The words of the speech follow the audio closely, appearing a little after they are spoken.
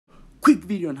quick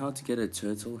video on how to get a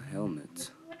turtle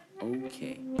helmet.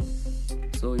 Okay,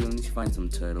 so you'll need to find some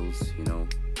turtles,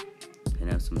 and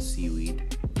have some seaweed.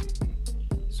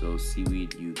 So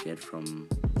seaweed you get from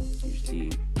usually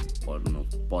bottom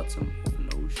of an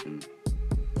ocean.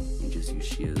 You just use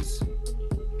shears.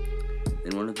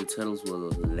 Then one of the turtles will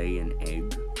lay an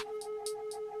egg.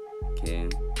 Okay.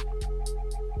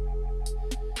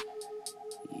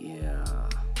 Yeah,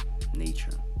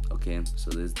 nature. Okay, so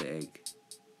there's the egg.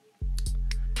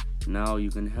 Now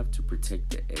you're gonna have to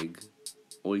protect the egg,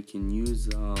 or you can use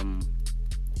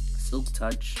silk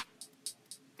touch,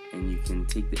 and you can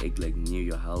take the egg like near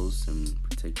your house and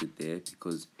protect it there,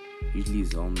 because usually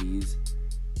zombies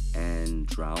and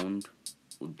drowned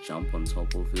will jump on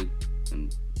top of it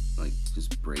and like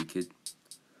just break it.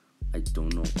 I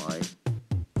don't know why,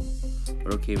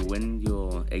 but okay, when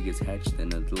your egg is hatched,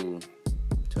 then a little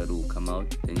turtle will come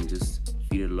out. Then you just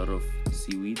feed it a lot of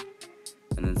seaweed,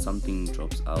 and then something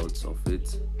drops out of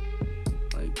it,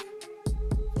 like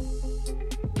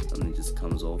something just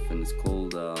comes off, and it's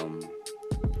called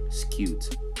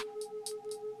scute,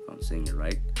 if I'm saying it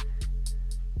right.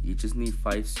 You just need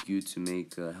 5 scutes to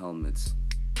make helmets,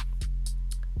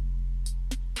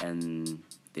 and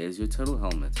there's your turtle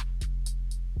helmet.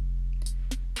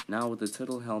 Now with the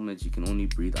turtle helmet, you can only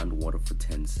breathe underwater for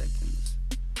 10 seconds.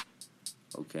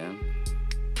 Okay,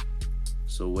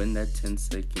 so when that 10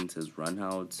 seconds has run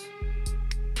out,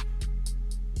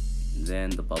 then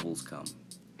the bubbles come.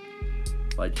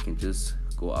 But you can just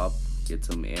go up, get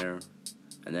some air,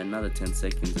 and then another 10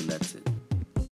 seconds, and that's it.